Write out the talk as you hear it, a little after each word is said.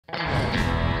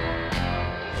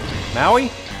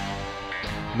MAUI?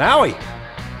 MAUI,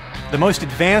 the most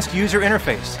advanced user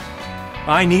interface.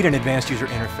 I need an advanced user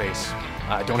interface.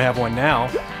 I don't have one now.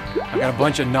 I've got a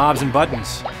bunch of knobs and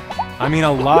buttons. I mean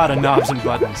a lot of knobs and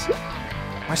buttons.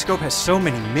 My scope has so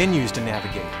many menus to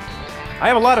navigate. I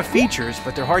have a lot of features,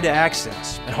 but they're hard to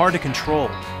access and hard to control.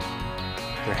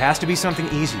 There has to be something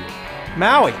easier.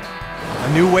 MAUI,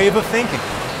 a new wave of thinking.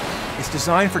 It's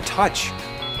designed for touch,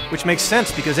 which makes sense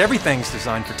because everything's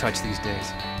designed for touch these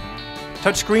days.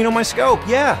 Touch screen on my scope,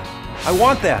 yeah, I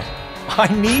want that.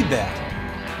 I need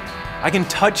that. I can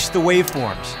touch the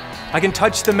waveforms. I can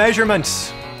touch the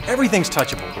measurements. Everything's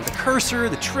touchable. The cursor,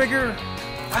 the trigger.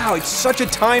 Wow, it's such a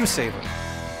time saver.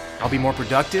 I'll be more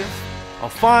productive. I'll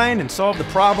find and solve the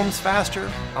problems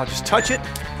faster. I'll just touch it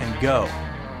and go.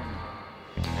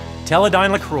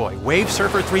 Teledyne LeCroy,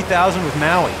 Wavesurfer 3000 with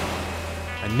MAUI.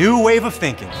 A new wave of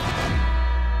thinking.